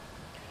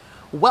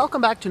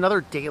Welcome back to another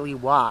Daily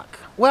Walk.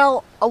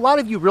 Well, a lot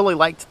of you really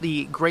liked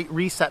the Great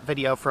Reset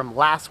video from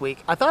last week.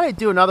 I thought I'd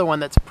do another one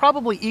that's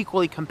probably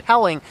equally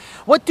compelling.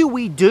 What do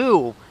we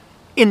do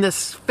in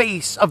this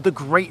face of the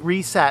Great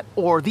Reset,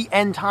 or the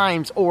end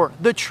times, or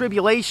the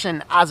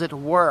tribulation, as it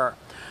were?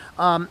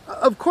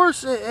 Of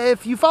course,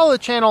 if you follow the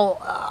channel,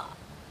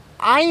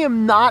 I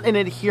am not an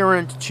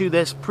adherent to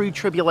this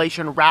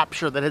pre-tribulation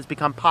rapture that has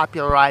become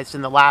popularized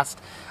in the last,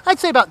 I'd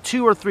say, about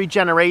 2 or 3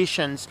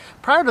 generations.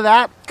 Prior to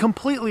that,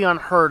 completely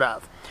unheard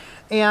of.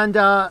 And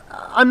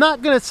I'm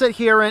not going to sit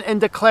here and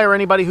declare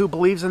anybody who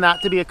believes in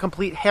that to be a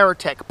complete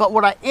heretic. But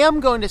what I am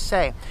going to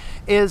say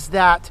is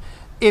that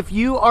if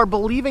you are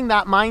believing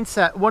that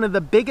mindset, one of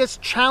the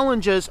biggest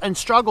challenges and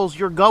struggles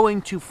you're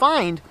going to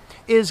find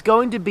is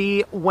going to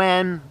be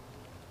when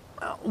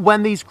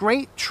these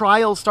great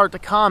trials start to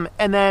come,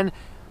 and then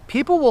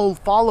people will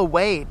fall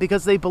away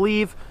because they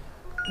believe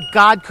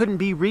God couldn't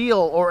be real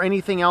or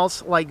anything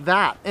else like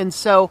that. And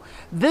so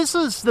this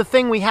is the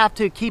thing we have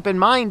to keep in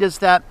mind, is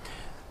that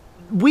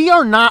we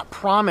are not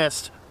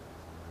promised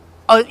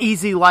an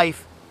easy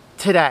life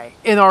today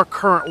in our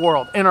current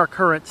world, in our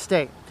current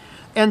state.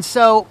 And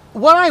so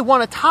what I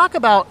want to talk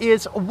about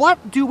is,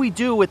 what do we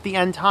do with the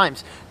end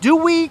times? Do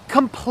we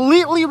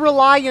completely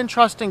rely and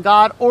trust in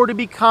God, or to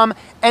become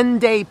end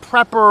day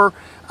prepper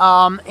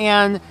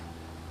and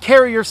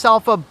carry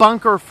yourself a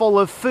bunker full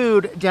of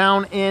food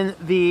down in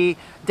the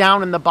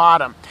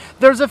bottom?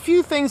 There's a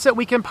few things that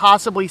we can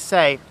possibly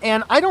say,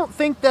 and I don't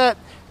think that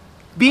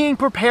being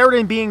prepared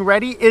and being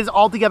ready is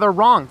altogether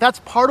wrong. That's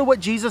part of what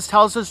Jesus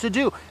tells us to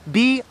do.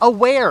 Be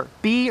aware,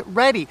 be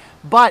ready.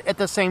 But at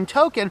the same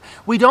token,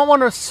 we don't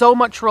want to so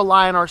much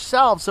rely on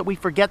ourselves that we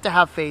forget to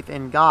have faith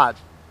in God.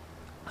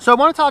 So I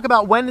want to talk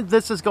about when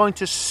this is going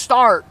to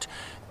start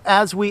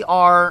as we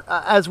are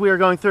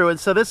going through. And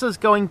so this is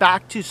going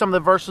back to some of the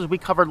verses we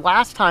covered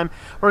last time.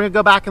 We're going to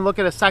go back and look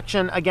at a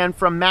section again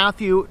from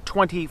Matthew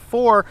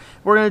 24.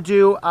 We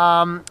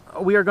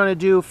are going to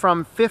do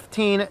from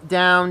 15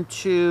 down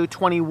to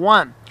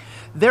 21.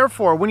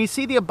 Therefore, when you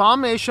see the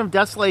abomination of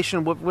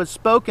desolation was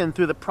spoken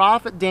through the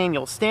prophet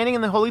Daniel standing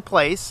in the holy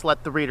place,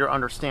 let the reader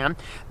understand,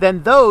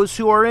 then those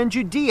who are in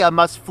Judea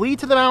must flee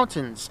to the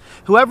mountains.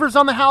 Whoever's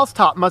on the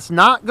housetop must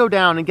not go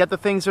down and get the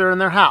things that are in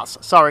their house.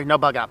 Sorry, no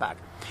bug out bag.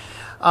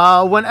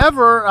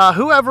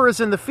 Whoever is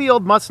in the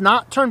field must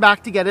not turn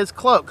back to get his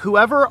cloak.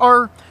 Whoever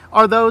are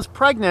those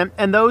pregnant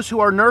and those who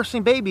are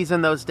nursing babies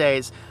in those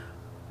days.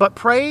 But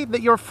pray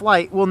that your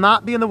flight will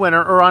not be in the winter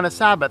or on a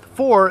Sabbath,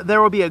 for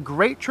there will be a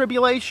great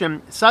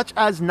tribulation, such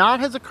as not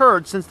has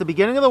occurred since the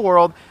beginning of the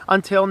world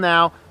until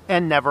now,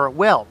 and never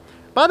will.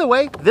 By the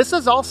way, this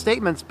is all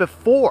statements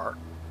before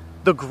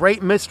the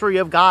great mystery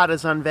of God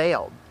is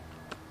unveiled.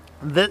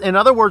 In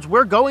other words,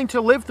 we're going to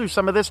live through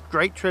some of this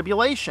great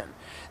tribulation.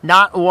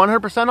 Not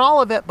 100%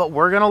 all of it, but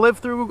we're going to live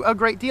through a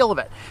great deal of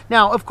it.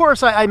 Now, of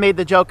course, I made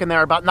the joke in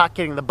there about not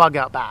getting the bug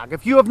out bag.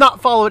 If you have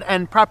not followed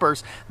end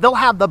preppers, they'll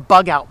have the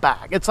bug out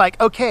bag. It's like,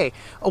 okay,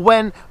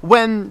 when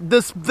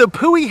the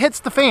pooey hits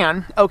the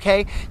fan,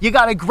 okay, you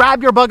got to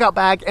grab your bug out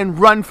bag and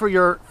run for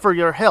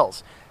your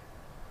hills.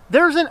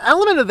 There's an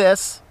element of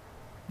this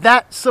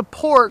that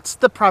supports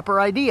the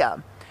prepper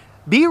idea.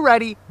 Be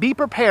ready, be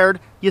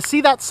prepared. You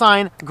see that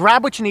sign,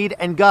 grab what you need,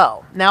 and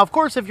go. Now, of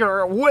course, if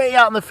you're way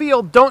out in the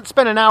field, don't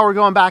spend an hour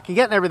going back and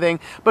getting everything.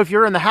 But if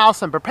you're in the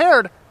house and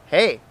prepared,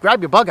 hey,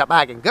 grab your bug out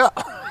bag and go.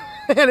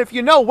 And if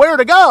you know where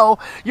to go,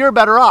 you're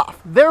better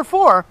off.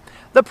 Therefore,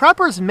 the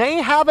preppers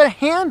may have a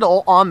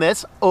handle on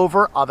this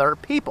over other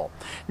people.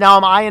 Now,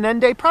 am I an end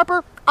day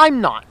prepper?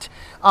 I'm not.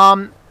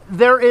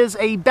 There is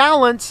a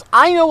balance.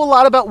 I know a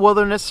lot about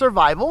wilderness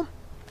survival.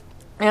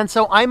 And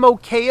so I'm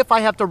okay if I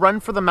have to run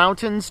for the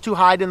mountains to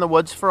hide in the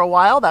woods for a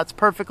while. That's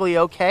perfectly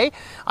okay.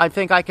 I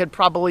think I could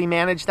probably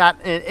manage that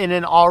in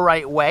an all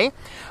right way.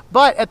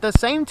 But at the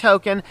same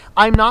token,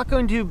 I'm not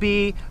going to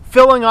be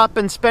filling up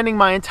and spending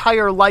my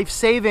entire life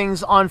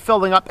savings on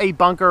filling up a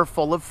bunker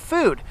full of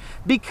food,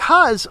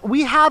 because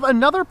we have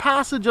another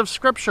passage of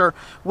Scripture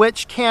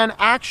which can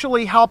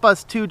actually help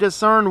us to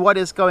discern what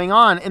is going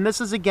on. And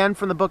this is again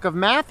from the book of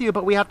Matthew,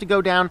 but we have to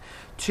go down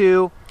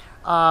to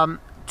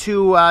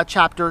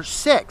chapter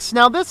 6.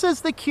 Now, this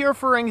is the cure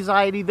for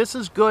anxiety. This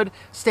is good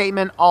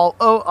statement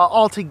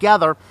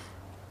altogether.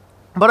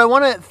 But I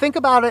want to think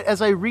about it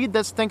as I read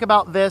this, think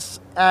about this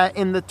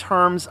in the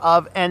terms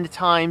of end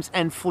times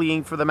and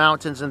fleeing for the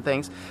mountains and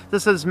things.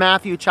 This is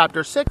Matthew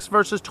chapter 6,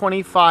 verses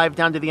 25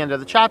 down to the end of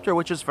the chapter,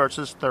 which is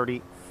verses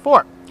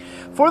 34.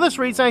 For this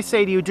reason I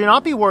say to you, do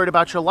not be worried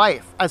about your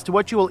life as to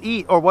what you will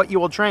eat or what you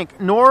will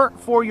drink, nor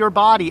for your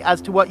body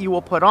as to what you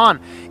will put on.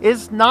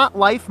 Is not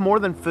life more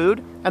than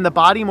food, and the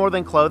body more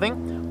than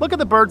clothing? Look at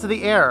the birds of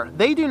the air.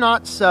 They do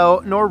not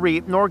sow, nor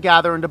reap, nor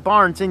gather into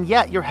barns, and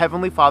yet your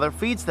heavenly Father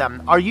feeds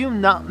them. Are you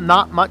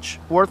not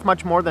worth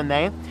much more than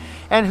they?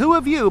 And who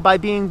of you, by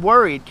being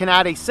worried, can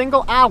add a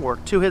single hour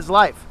to his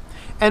life?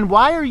 And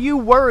why are you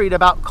worried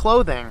about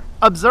clothing?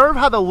 Observe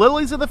how the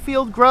lilies of the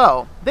field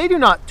grow. They do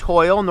not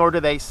toil, nor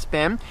do they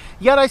spin.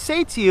 Yet I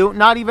say to you,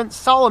 not even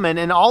Solomon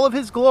in all of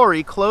his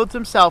glory clothed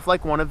himself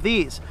like one of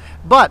these.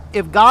 But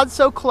if God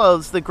so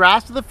clothes the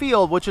grass of the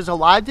field, which is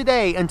alive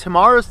today, and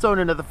tomorrow is thrown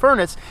into the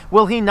furnace,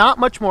 will he not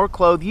much more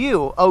clothe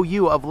you, O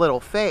you of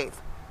little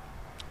faith?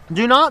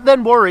 Do not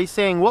then worry,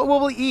 saying, what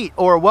will we eat,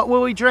 or what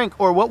will we drink,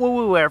 or what will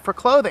we wear for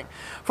clothing?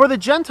 For the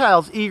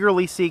Gentiles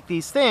eagerly seek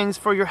these things,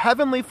 for your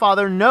heavenly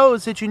Father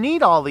knows that you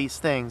need all these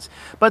things.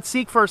 But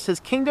seek first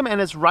his kingdom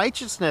and his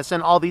righteousness,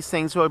 and all these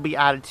things will be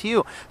added to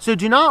you. So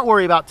do not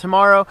worry about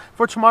tomorrow,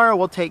 for tomorrow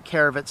will take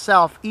care of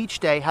itself. Each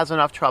day has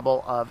enough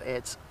trouble of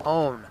its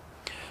own.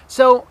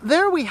 So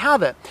there we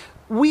have it.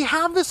 We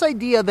have this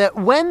idea that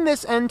when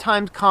this end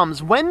time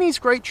comes, when these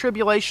great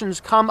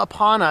tribulations come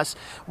upon us,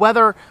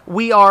 whether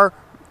we are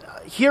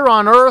here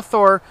on earth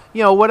or,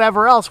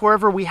 whatever else,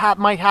 wherever we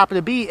might happen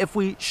to be, if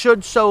we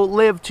should so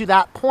live to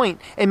that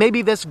point, and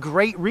maybe this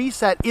great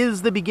reset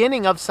is the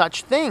beginning of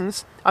such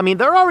things. I mean,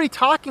 they're already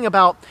talking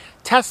about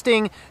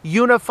testing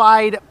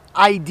unified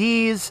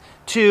IDs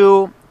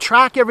to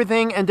track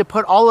everything and to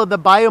put all of the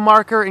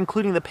biomarker,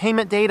 including the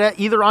payment data,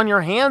 either on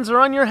your hands or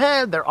on your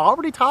head. They're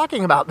already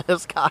talking about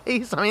this,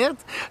 guys. I mean, it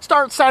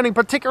starts sounding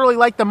particularly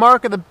like the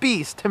mark of the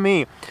beast to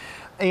me.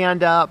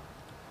 And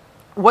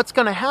what's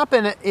going to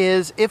happen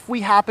is, if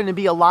we happen to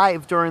be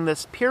alive during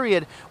this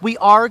period, we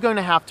are going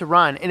to have to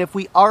run. And if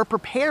we are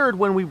prepared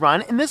when we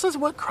run, and this is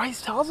what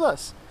Christ tells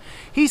us.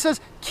 He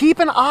says, keep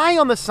an eye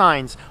on the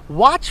signs.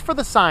 Watch for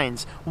the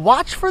signs.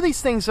 Watch for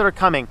these things that are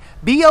coming.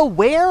 Be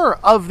aware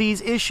of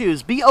these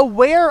issues. Be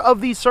aware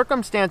of these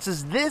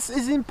circumstances. This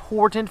is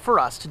important for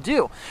us to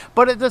do.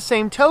 But at the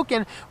same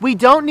token, we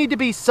don't need to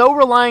be so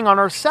relying on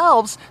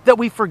ourselves that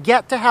we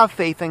forget to have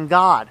faith in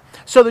God.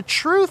 So the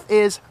truth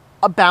is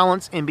a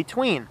balance in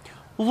between.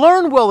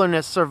 Learn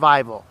wilderness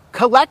survival.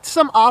 Collect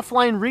some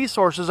offline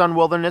resources on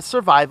wilderness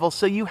survival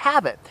so you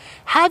have it.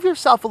 Have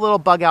yourself a little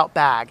bug out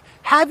bag.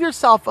 Have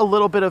yourself a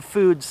little bit of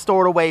food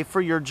stored away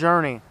for your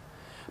journey.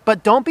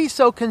 But don't be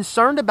so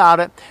concerned about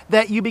it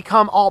that you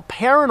become all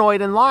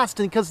paranoid and lost,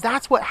 because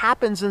that's what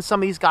happens in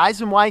some of these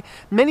guys, and why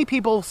many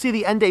people see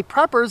the end day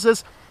preppers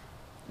as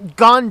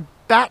gone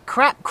bat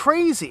crap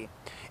crazy.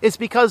 It's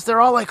because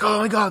they're all like, oh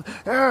my God,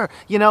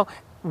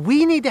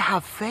 we need to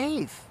have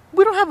faith.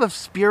 We don't have a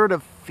spirit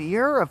of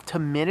fear, of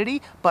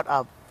timidity, but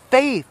of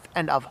faith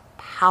and of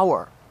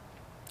power.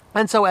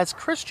 And so as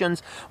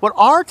Christians, what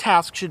our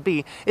task should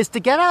be is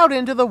to get out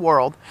into the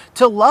world,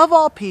 to love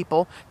all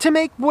people, to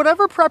make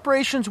whatever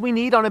preparations we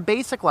need on a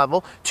basic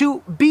level,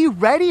 to be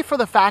ready for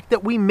the fact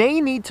that we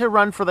may need to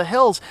run for the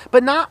hills,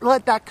 but not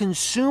let that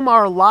consume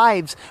our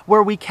lives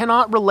where we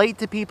cannot relate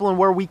to people and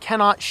where we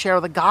cannot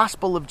share the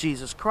gospel of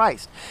Jesus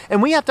Christ.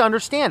 And we have to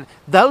understand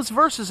those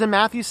verses in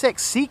Matthew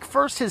 6, seek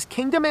first his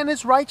kingdom and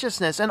his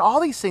righteousness, and all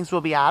these things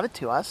will be added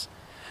to us.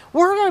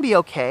 We're going to be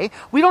okay.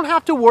 We don't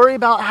have to worry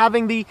about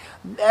having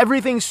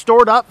everything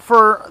stored up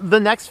for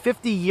the next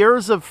 50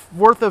 years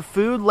worth of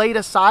food laid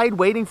aside,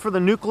 waiting for the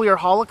nuclear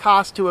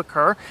holocaust to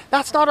occur.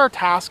 That's not our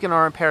task and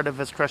our imperative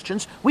as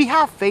Christians. We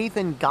have faith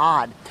in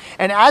God.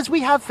 And as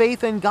we have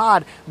faith in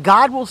God,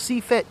 God will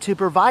see fit to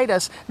provide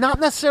us not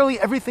necessarily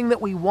everything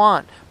that we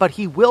want, but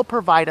he will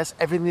provide us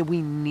everything that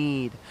we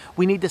need.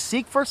 We need to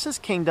seek first his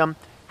kingdom,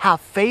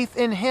 have faith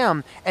in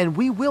him, and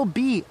we will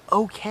be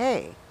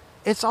okay.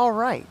 It's all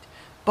right.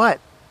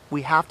 But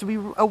we have to be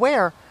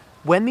aware,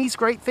 when these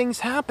great things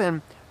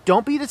happen,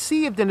 don't be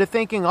deceived into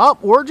thinking, oh,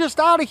 we're just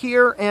out of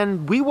here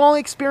and we won't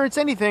experience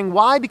anything.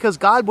 Why? Because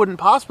God wouldn't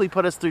possibly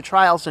put us through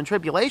trials and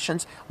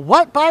tribulations.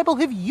 What Bible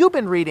have you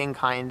been reading,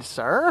 kind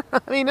sir?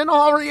 I mean, in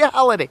all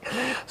reality.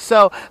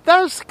 So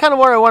that's kind of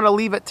where I want to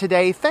leave it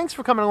today. Thanks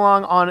for coming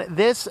along on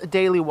this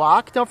daily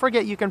walk. Don't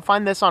forget, you can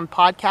find this on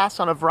podcasts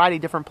on a variety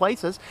of different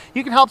places.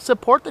 You can help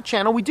support the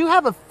channel. We do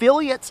have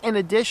affiliates in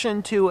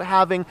addition to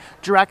having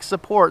direct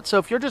support. So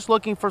if you're just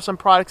looking for some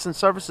products and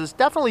services,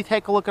 definitely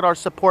take a look at our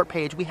support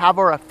page. We have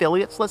our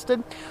affiliates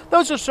listed.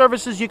 Those are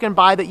services you can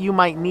buy that you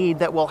might need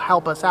that will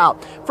help us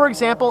out. For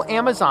example,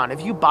 Amazon.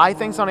 If you buy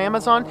things on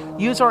Amazon,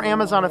 use our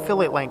Amazon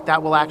affiliate link.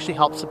 That will actually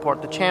help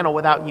support the channel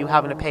without you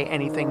having to pay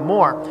anything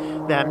more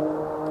than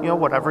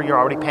whatever you're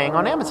already paying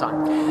on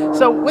Amazon.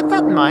 So with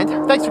that in mind,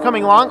 thanks for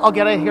coming along. I'll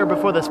get out of here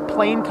before this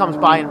plane comes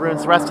by and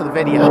ruins the rest of the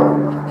video.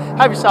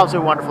 Have yourselves a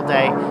wonderful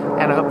day,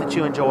 and I hope that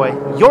you enjoy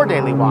your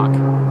daily walk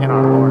in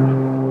our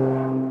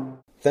Lord.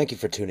 Thank you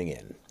for tuning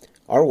in.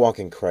 Our Walk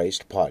in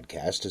Christ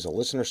podcast is a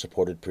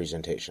listener-supported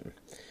presentation.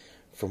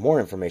 For more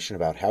information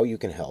about how you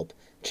can help,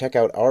 check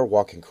out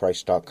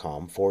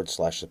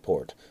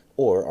ourwalkinchrist.com/support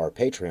or our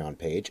Patreon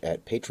page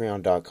at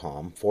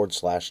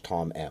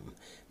patreon.com/TomM.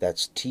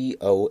 That's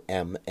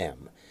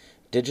TOMM.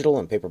 Digital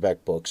and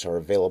paperback books are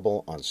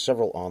available on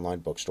several online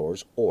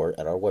bookstores or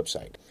at our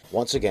website.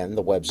 Once again,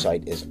 the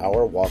website is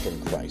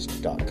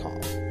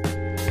ourwalkinchrist.com.